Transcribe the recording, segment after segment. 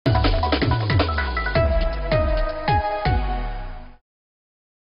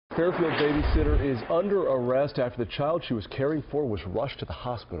Fairfield babysitter is under arrest after the child she was caring for was rushed to the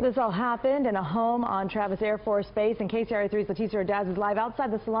hospital. This all happened in a home on Travis Air Force Base, and KCRA 3's Leticia Ordaz is live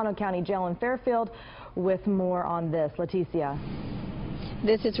outside the Solano County Jail in Fairfield with more on this. Leticia.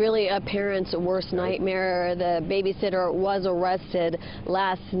 This is really a parent's worst nightmare. The babysitter was arrested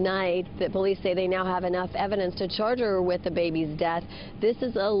last night. The police say they now have enough evidence to charge her with the baby's death. This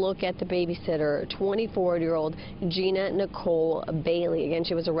is a look at the babysitter, 24-year-old Gina Nicole Bailey. Again,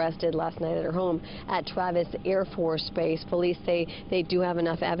 she was arrested last night at her home at Travis Air Force Base. Police say they do have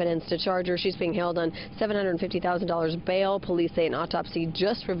enough evidence to charge her. She's being held on $750,000 bail. Police say an autopsy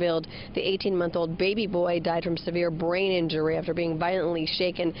just revealed the 18-month-old baby boy died from severe brain injury after being violently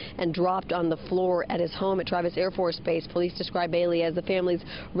shaken and dropped on the floor at his home at Travis Air Force Base. Police describe Bailey as the family's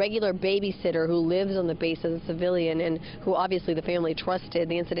regular babysitter who lives on the base as a civilian and who obviously the family trusted.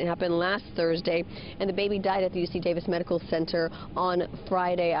 The incident happened last Thursday, and the baby died at the UC Davis Medical Center on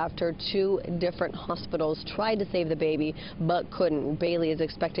Friday after 2 different hospitals tried to save the baby but couldn't. Bailey is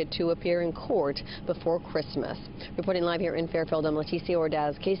expected to appear in court before Christmas. Reporting live here in Fairfield, I'm Leticia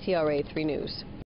Ordaz, KCRA 3 News.